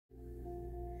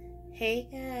Hey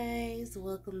guys,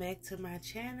 welcome back to my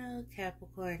channel,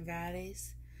 Capricorn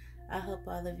Goddess. I hope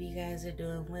all of you guys are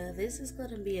doing well. This is going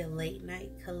to be a late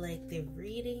night collective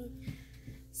reading.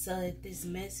 So if this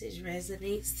message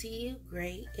resonates to you,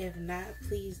 great. If not,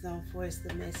 please don't force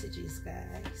the messages,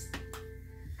 guys.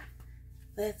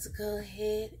 Let's go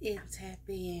ahead and tap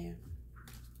in.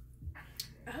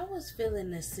 I was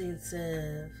feeling a sense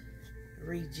of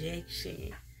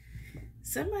rejection.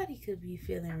 Somebody could be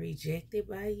feeling rejected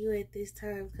by you at this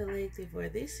time, collective, or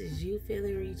this is you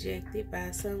feeling rejected by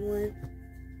someone.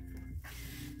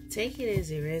 Take it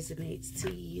as it resonates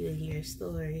to you and your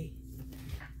story.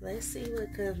 Let's see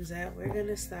what comes out. We're going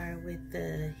to start with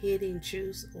the Hidden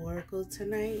Truths Oracle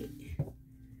tonight.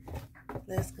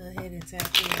 Let's go ahead and tap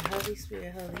in. Holy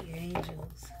Spirit, Holy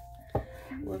Angels,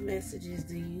 what messages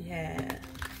do you have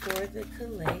for the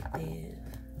collective?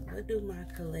 What do my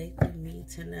collective need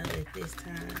to know at this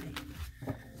time?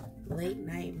 Late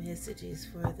night messages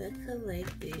for the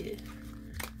collective.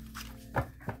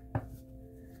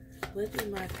 What do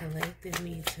my collective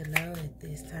need to know at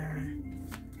this time?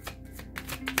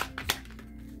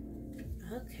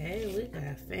 Okay, we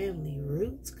got family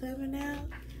roots coming out.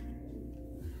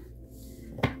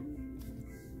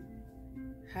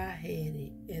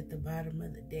 Hot-headed at the bottom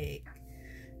of the deck.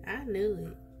 I knew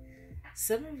it.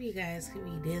 Some of you guys could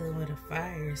be dealing with a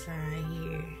fire sign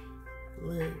here.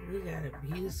 Look, we got a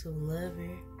beautiful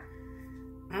lover.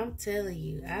 I'm telling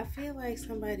you, I feel like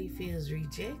somebody feels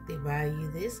rejected by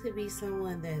you. This could be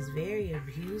someone that's very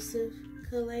abusive,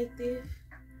 collective.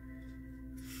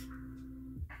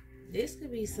 This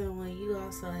could be someone you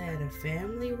also had a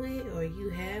family with, or you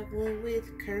have one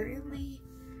with currently.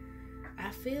 I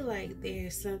feel like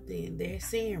there's something, they're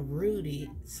saying rooted.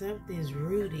 Something's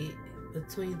rooted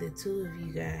between the two of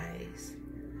you guys.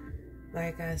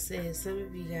 Like I said, some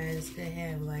of you guys could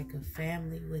have like a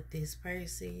family with this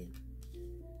person.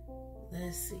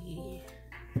 Let's see.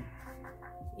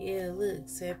 Yeah, look,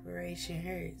 separation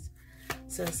hurts.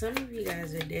 So some of you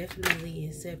guys are definitely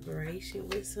in separation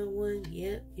with someone.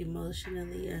 Yep,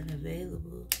 emotionally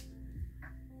unavailable.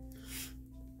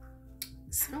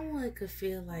 Someone could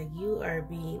feel like you are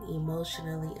being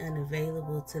emotionally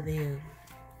unavailable to them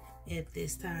at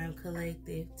this time,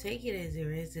 collective. Take it as it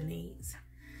resonates.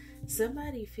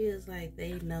 Somebody feels like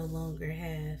they no longer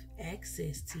have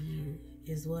access to you,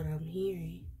 is what I'm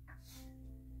hearing.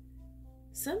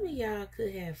 Some of y'all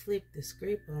could have flipped the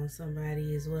script on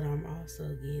somebody, is what I'm also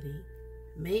getting.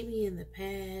 Maybe in the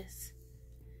past,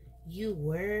 you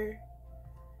were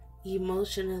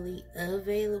emotionally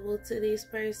available to this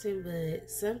person, but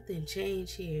something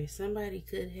changed here. Somebody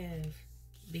could have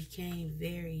became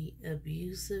very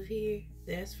abusive here.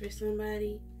 That's for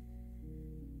somebody.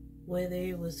 Whether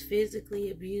it was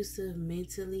physically abusive,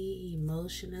 mentally,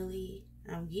 emotionally.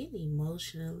 I'm getting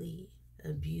emotionally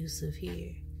abusive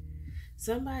here.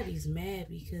 Somebody's mad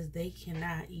because they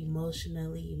cannot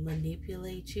emotionally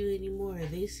manipulate you anymore.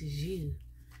 This is you.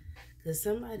 Because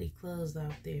somebody closed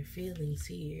off their feelings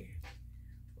here.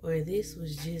 Or this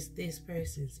was just this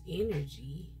person's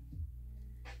energy.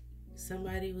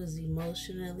 Somebody was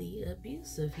emotionally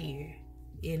abusive here.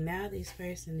 And now this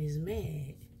person is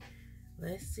mad.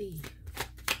 Let's see.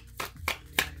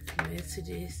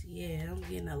 Messages. Yeah, I'm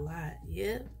getting a lot.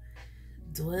 Yep.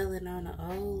 Dwelling on an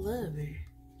old lover.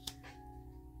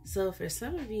 So for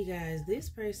some of you guys, this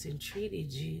person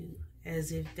treated you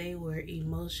as if they were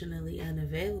emotionally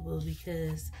unavailable,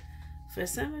 because for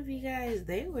some of you guys,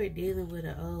 they were dealing with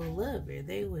an old lover.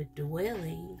 They were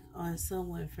dwelling on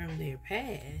someone from their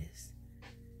past.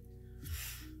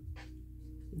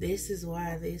 This is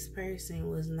why this person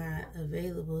was not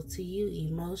available to you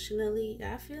emotionally.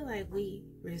 I feel like we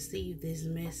received this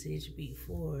message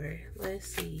before. Let's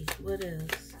see. What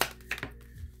else?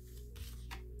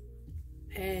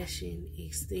 Passion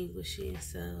extinguishing.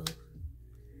 So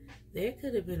there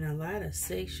could have been a lot of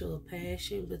sexual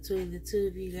passion between the two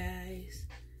of you guys.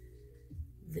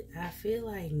 I feel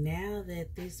like now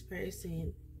that this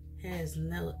person has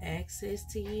no access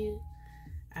to you,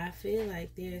 I feel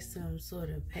like there's some sort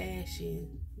of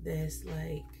passion that's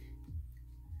like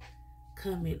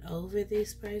coming over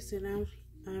this person.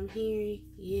 I'm hearing.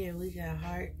 Yeah, we got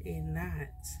heart and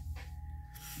knots.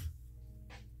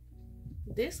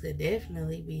 This could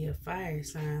definitely be a fire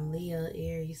sign, Leo,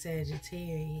 Aries,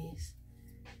 Sagittarius.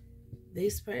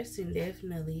 This person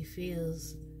definitely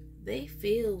feels, they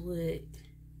feel what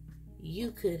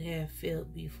you could have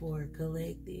felt before,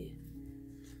 collective.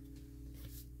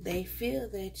 They feel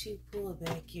that you pull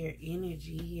back your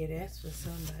energy here. That's for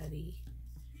somebody.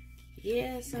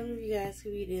 Yeah, some of you guys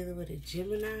could be dealing with a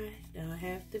Gemini. Don't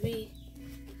have to be.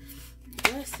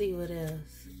 Let's see what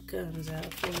else. comes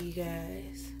out for you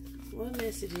guys? What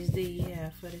messages do you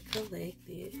have for the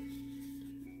collective?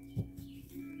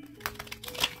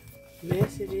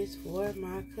 Messages for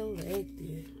my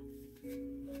collective.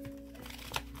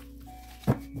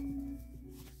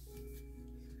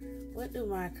 What do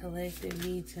my collective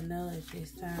need to know at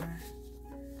this time?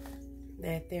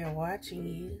 That they're watching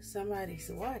you. Somebody's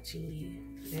watching you.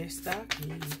 They're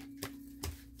stalking you.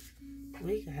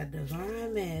 We got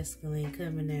divine masculine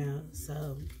coming out.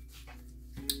 So,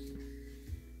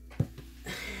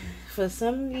 for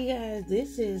some of you guys,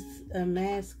 this is a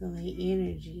masculine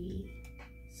energy.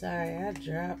 Sorry, I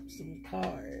dropped some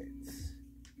cards.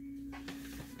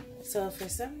 So for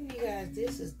some of you guys,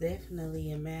 this is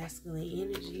definitely a masculine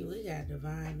energy. We got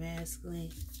divine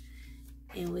masculine.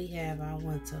 And we have I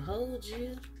want to hold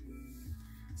you.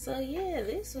 So yeah,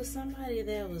 this was somebody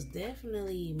that was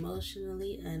definitely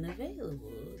emotionally unavailable.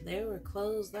 They were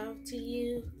closed off to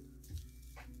you.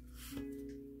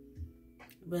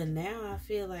 But now I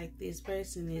feel like this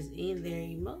person is in their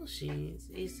emotions.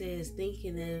 It says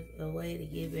thinking of a way to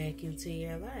get back into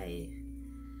your life.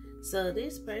 So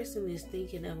this person is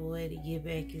thinking of a way to get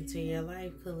back into your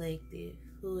life, collective,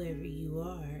 whoever you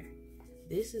are.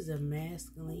 This is a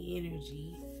masculine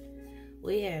energy.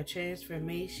 We have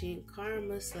transformation,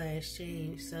 karma /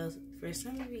 change. So for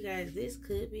some of you guys, this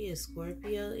could be a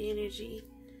Scorpio energy.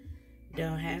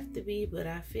 Don't have to be, but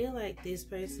I feel like this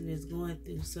person is going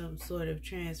through some sort of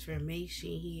transformation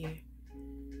here.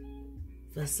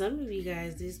 For some of you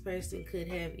guys, this person could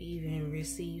have even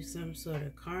received some sort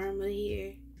of karma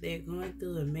here. They're going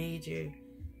through a major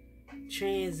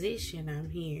transition, I'm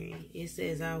hearing. It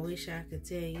says, I wish I could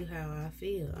tell you how I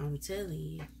feel. I'm telling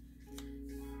you.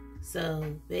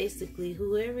 So basically,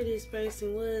 whoever this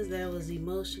person was that was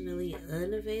emotionally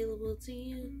unavailable to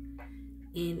you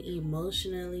and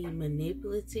emotionally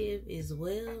manipulative as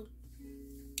well,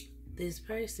 this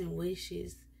person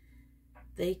wishes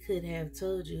they could have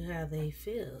told you how they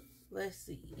felt. Let's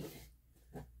see.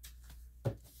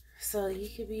 So you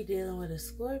could be dealing with a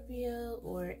Scorpio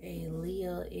or a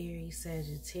Leo, Aries,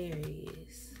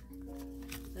 Sagittarius.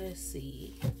 Let's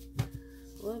see.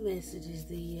 What messages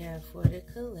do you have for the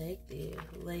collective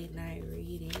late night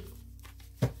reading?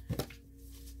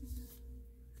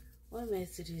 What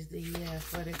messages do you have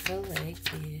for the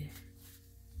collective?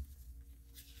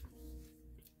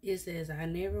 It says, I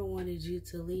never wanted you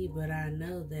to leave, but I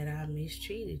know that I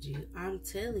mistreated you. I'm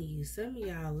telling you, some of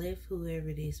y'all left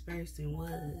whoever this person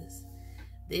was.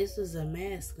 This was a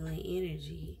masculine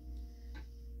energy.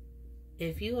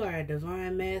 If you are a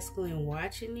divine masculine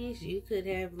watching this, you could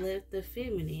have left the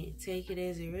feminine. Take it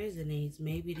as it resonates.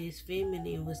 Maybe this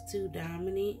feminine was too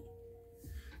dominant.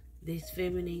 This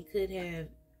feminine could have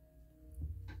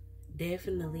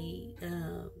definitely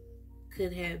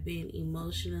could have been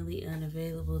emotionally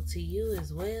unavailable to you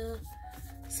as well.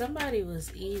 Somebody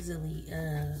was easily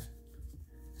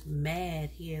mad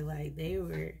here, like they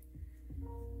were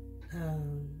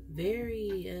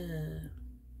very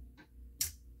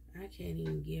I can't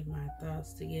even get my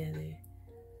thoughts together.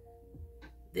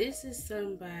 This is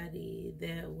somebody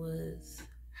that was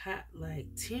hot, like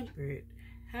tempered.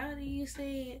 How do you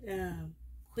say it?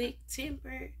 Quick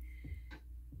tempered.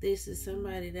 This is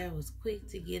somebody that was quick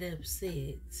to get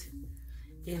upset,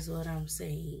 is what I'm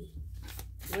saying.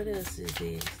 What else is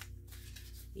this?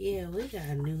 Yeah, we got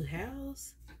a new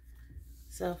house.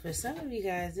 So for some of you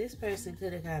guys, this person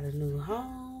could have got a new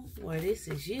home, or this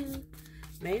is you.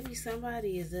 Maybe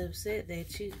somebody is upset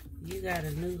that you got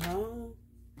a new home.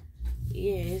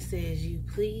 Yeah, it says you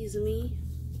please me.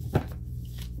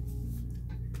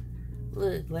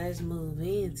 Look, let's move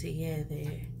in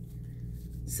together.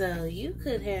 So you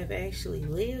could have actually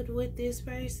lived with this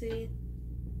person,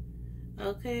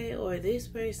 okay? Or this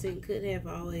person could have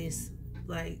always,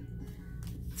 like,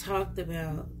 talked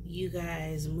about you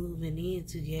guys moving in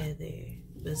together.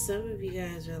 But some of you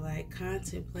guys are, like,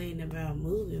 contemplating about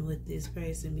moving with this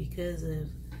person because of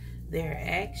their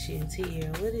actions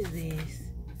here. What is this?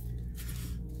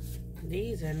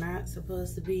 These are not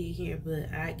supposed to be here,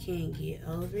 but I can't get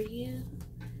over you.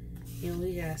 And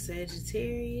we got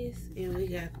Sagittarius, and we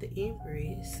got the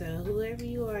Empress. So whoever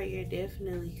you are, you're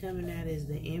definitely coming out as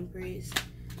the Empress.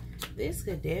 This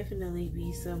could definitely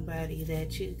be somebody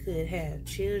that you could have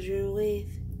children with,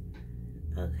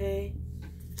 okay?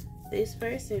 This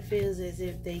person feels as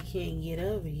if they can't get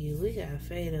over you. We got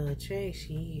fatal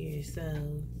attraction here,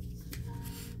 so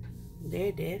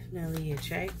they're definitely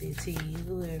attracted to you,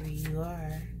 whoever you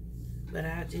are. But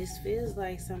I just feels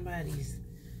like somebody's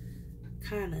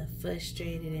kind of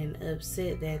frustrated and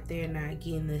upset that they're not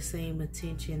getting the same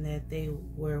attention that they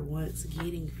were once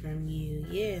getting from you.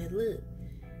 Yeah, look,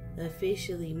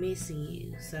 officially missing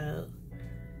you. So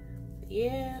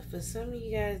yeah, for some of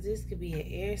you guys, this could be an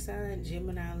air sign,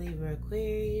 Gemini, Libra,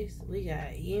 Aquarius. We got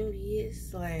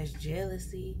envious /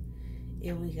 jealousy,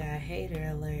 and we got hater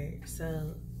alert.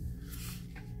 So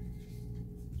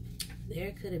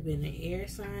there could have been an air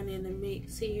sign in the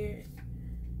mix here,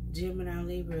 Gemini,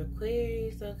 Libra,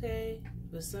 Aquarius, okay?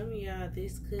 For some of y'all,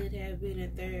 this could have been a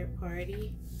third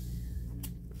party.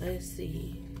 Let's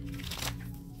see.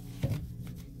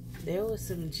 There was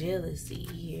some jealousy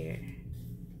here.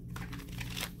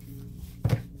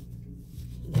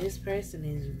 This person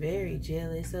is very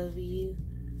jealous over you,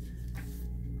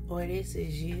 or this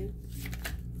is you.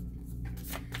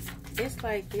 It's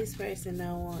like this person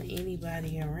don't want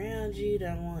anybody around you,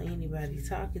 don't want anybody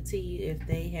talking to you if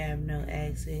they have no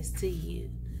access to you.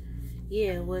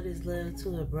 Yeah, what is love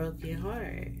to a broken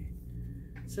heart?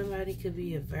 Somebody could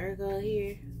be a Virgo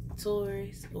here,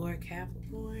 Taurus, or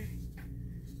Capricorn.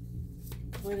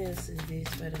 What else is this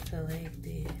for the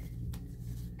collective?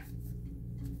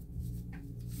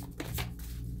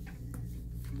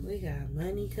 We got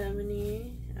money coming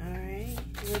in. Alright.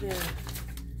 What else?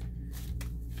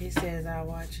 It says, I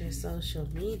watch your social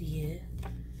media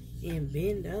and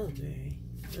bend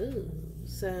over. Ooh.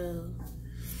 So,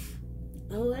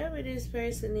 whoever this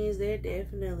person is, they're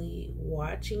definitely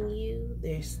watching you.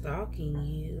 They're stalking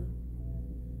you.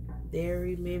 They're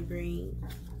remembering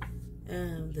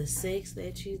the sex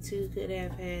that you two could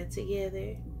have had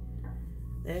together.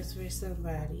 That's for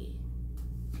somebody.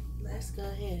 Let's go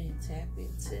ahead and tap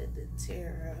into the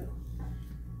tarot.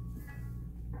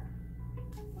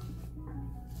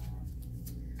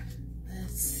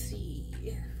 Let's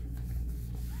see.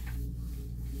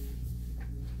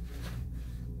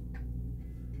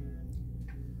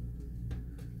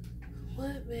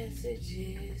 What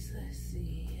messages? Let's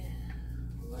see.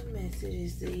 What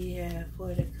messages do you have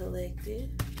for the collective?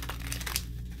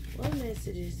 What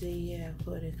messages do you have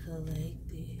for the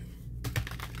collective?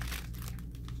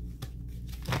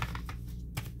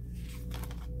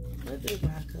 What do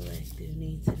my collective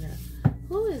need to know?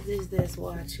 Who is this that's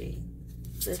watching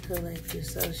the collective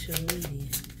social media?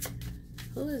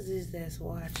 Who is this that's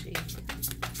watching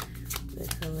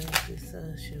the collective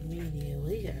social media?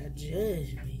 We got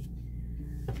judgment.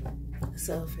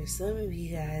 So for some of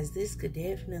you guys, this could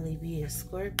definitely be a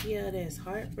Scorpio that's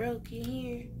heartbroken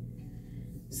here.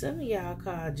 Some of y'all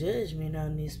call judgment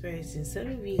on this person. Some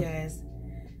of you guys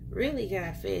really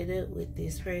got fed up with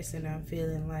this person, I'm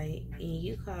feeling like, and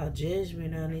you call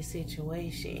judgment on this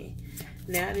situation.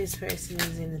 Now this person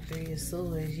is in the Three of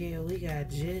Swords. Yeah, we got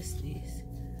justice.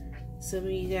 Some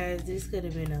of you guys, this could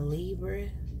have been a Libra.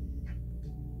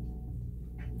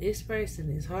 This person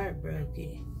is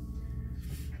heartbroken.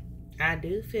 I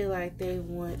do feel like they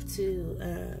want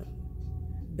to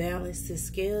balance the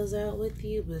scales out with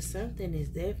you, but something is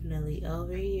definitely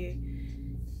over here.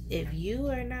 If you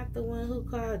are not the one who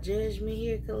called judgment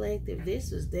here, collective,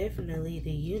 this was definitely the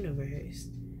universe.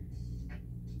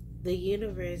 The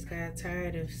universe got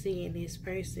tired of seeing this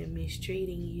person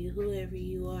mistreating you, whoever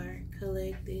you are,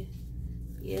 collective.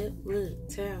 Yep, look,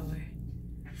 Tower.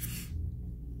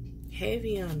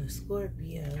 Heavy on the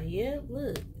Scorpio. Yep,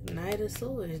 look, Knight of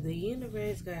Swords. The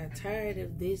universe got tired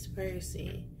of this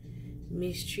person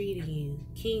mistreating you.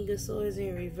 King of Swords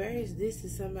in reverse. This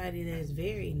is somebody that's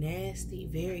very nasty,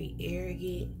 very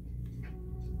arrogant,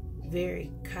 very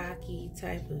cocky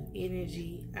type of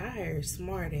energy. I heard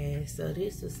smart ass. So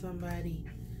this is somebody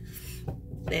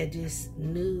that just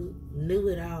knew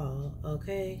it all,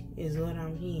 okay? Is what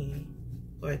I'm hearing.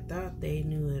 Or thought they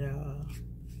knew it all.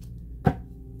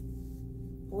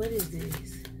 What is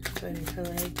this for the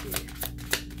collective?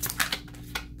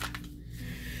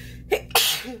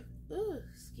 Ooh,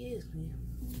 excuse me.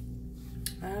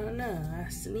 I don't know. I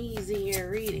sneeze in your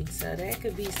reading, so that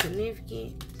could be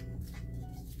significant.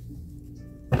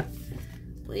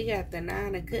 We got the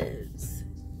Nine of Cups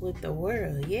with the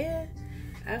World. Yeah,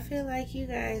 I feel like you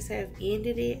guys have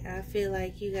ended it. I feel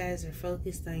like you guys are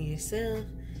focused on yourself.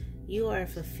 You are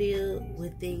fulfilled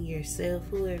within yourself,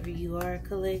 whoever you are,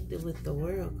 collected with the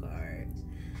World card.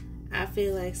 I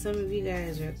feel like some of you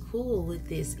guys are cool with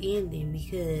this ending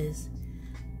because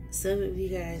some of you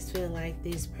guys feel like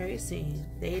this person,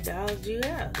 they dogged you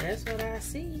out. That's what I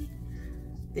see.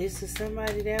 This is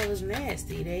somebody that was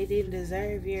nasty. They didn't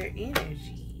deserve your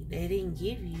energy. They didn't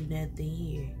give you nothing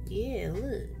here. Yeah,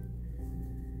 look.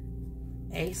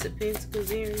 Ace of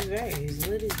Pentacles in reverse.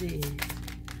 What is this?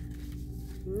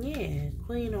 Yeah,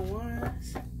 Queen of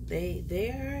Wands.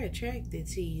 They are attracted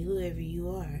to you, whoever you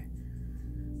are.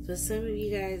 For some of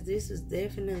you guys, this is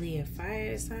definitely a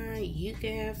fire sign. You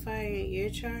can have fire in your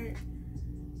chart.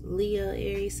 Leo,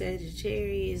 Aries,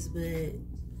 Sagittarius, but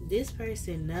this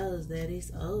person knows that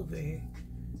it's over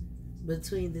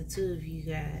between the two of you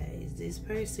guys. This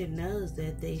person knows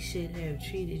that they should have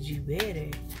treated you better.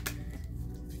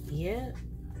 Yep,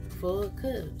 4 of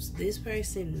Cups. This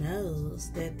person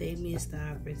knows that they missed the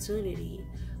opportunity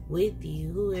with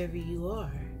you, whoever you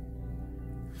are.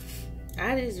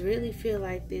 I just really feel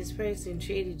like this person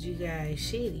treated you guys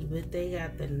shitty, but they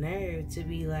got the nerve to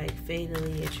be like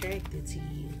fatally attracted to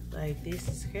you. Like, this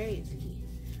is crazy.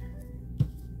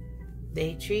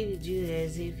 They treated you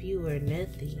as if you were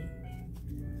nothing.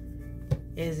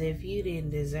 As if you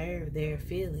didn't deserve their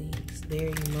feelings,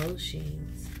 their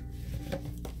emotions.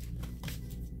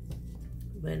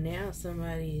 But now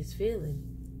somebody is feeling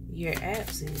your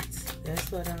absence.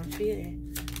 That's what I'm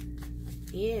feeling.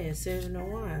 Yeah, 7 of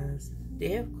Wands.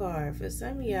 Death card. For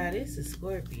some of y'all, this is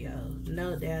Scorpio.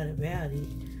 No doubt about it.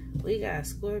 We got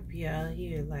Scorpio out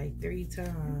here like 3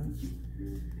 times.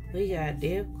 We got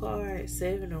Death card,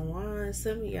 7 of Wands.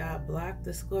 Some of y'all blocked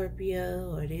the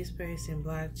Scorpio, or this person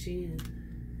blocked you.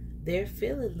 They're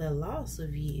feeling the loss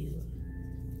of you.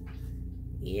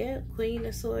 Yep, Queen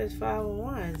of Swords, 5 of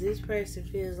Wands. This person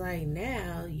feels like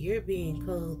now you're being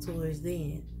cold towards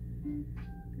them.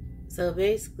 So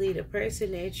basically, the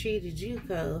person that treated you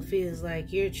cold feels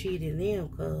like you're treating them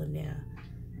cold now.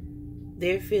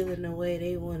 They're feeling the way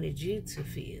they wanted you to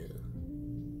feel.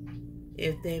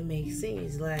 If that makes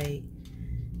sense. Like,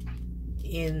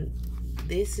 and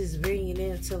this is bringing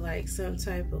them to like some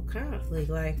type of conflict.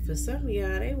 Like, for some of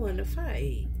y'all, they want to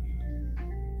fight.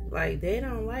 Like, they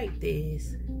don't like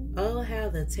this. Oh, how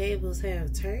the tables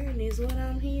have turned is what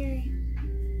I'm hearing.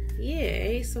 Yeah,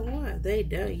 Ace of Wands.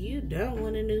 You don't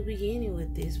want a new beginning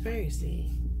with this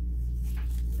person.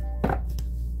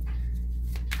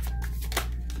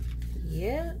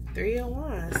 Yeah, 3 of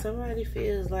Wands. Somebody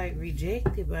feels like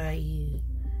rejected by you.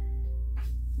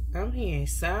 I'm hearing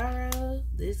sorrow.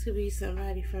 This could be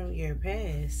somebody from your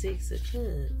past. 6 of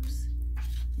Cups.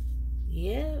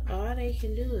 Yeah, all they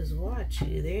can do is watch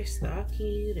you. They're stalking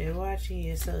you. They're watching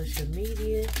your social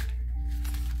media.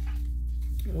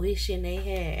 Wishing they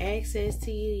had access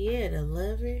to you. Yeah, the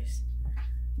Lovers.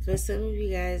 For some of you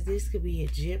guys, this could be a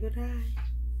Gemini.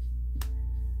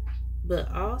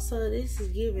 But also, this is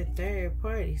giving third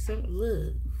party.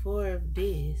 Look, 4 of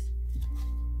this.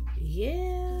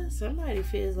 Yeah, somebody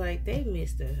feels like they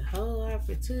missed a whole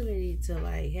opportunity to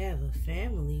like have a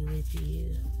family with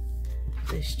you.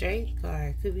 The Strength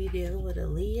card could be dealing with a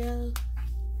Leo.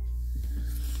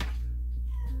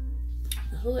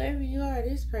 Whoever you are,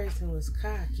 this person was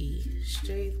cocky.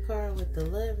 Strength card with the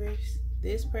Lovers.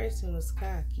 This person was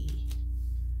cocky.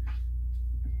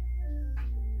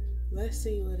 Let's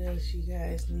see what else you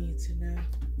guys need to know.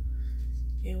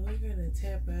 And we're going to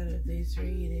tap out of this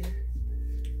reading.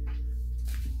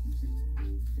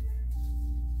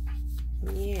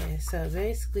 Yeah, so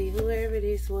basically, whoever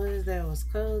this was that was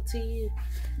cold to you,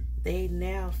 they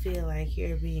now feel like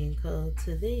you're being cold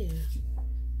to them.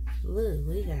 Look,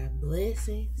 we got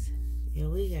Blessings,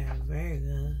 and we got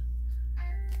Virgo,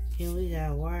 and we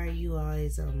got Why Are You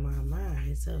Always On My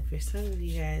Mind? So for some of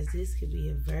you guys, this could be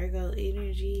a Virgo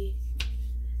energy.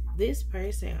 This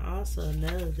person also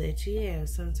knows that you have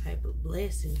some type of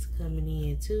blessings coming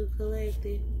in too,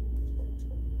 collective.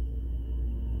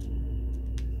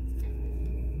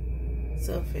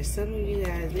 So for some of you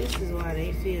guys, this is why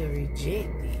they feel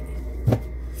rejected.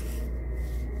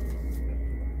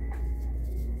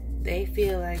 They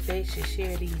feel like they should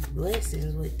share these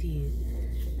blessings with you.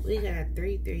 We got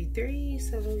 333.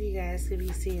 Some of you guys could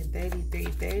be seeing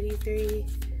 3333.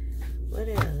 What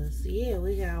else? Yeah,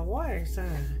 we got water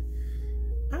sign.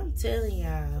 I'm telling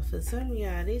y'all, for some of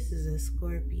y'all, this is a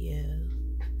Scorpio.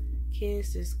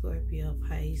 Cancer, Scorpio,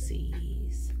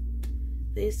 Pisces.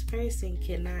 This person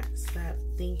cannot stop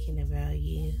thinking about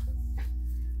you.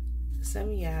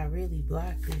 Some of y'all really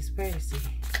block this person.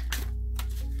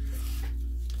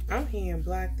 I'm hearing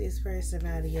block this person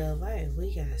out of your life.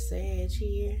 We got Sag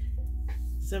here.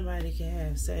 Somebody can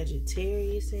have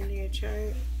Sagittarius in their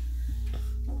chart.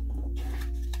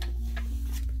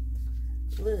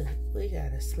 Look, we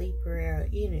got a sleep around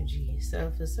energy.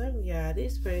 So for some of y'all,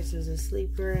 this person's a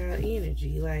sleep around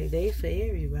energy. Like, they for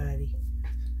everybody.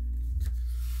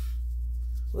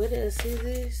 What else is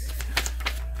this?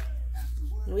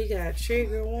 We got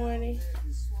trigger warning.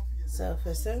 So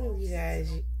for some of you guys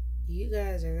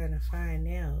are going to find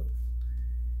out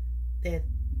that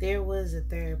there was a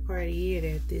third party here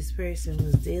that this person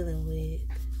was dealing with.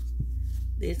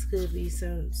 This could be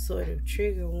some sort of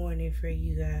trigger warning for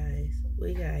you guys.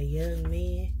 We got young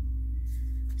men.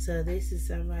 So this is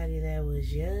somebody that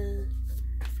was young.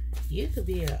 You could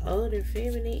be an older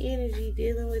feminine energy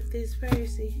dealing with this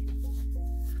person.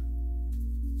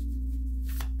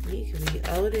 You could be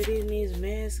older than this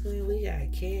masculine. We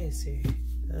got Cancer.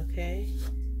 Okay?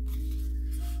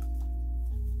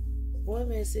 What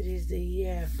messages do you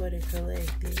have for the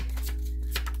collective?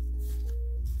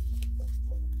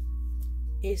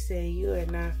 It said you are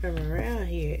not from around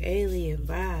here. Alien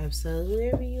vibes. So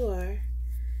whoever you are,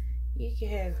 you can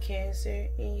have Cancer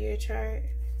in your chart.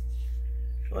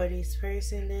 Or this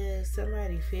person does.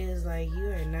 Somebody feels like you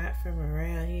are not from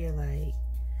around here. Like,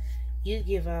 you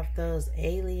give off those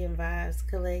alien vibes,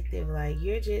 collective. Like,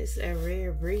 you're just a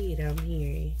rare breed, I'm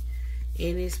hearing.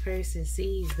 And this person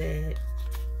sees that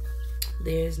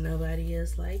there's nobody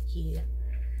else like you.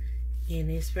 And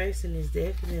this person is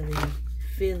definitely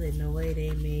feeling the way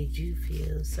they made you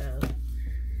feel. So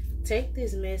take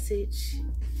this message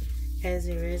as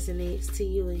it resonates to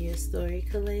you and your story,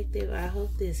 collective. I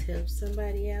hope this helps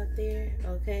somebody out there,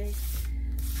 okay?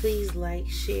 Please like,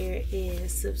 share, and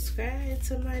subscribe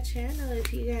to my channel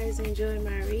if you guys enjoy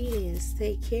my readings.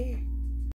 Take care.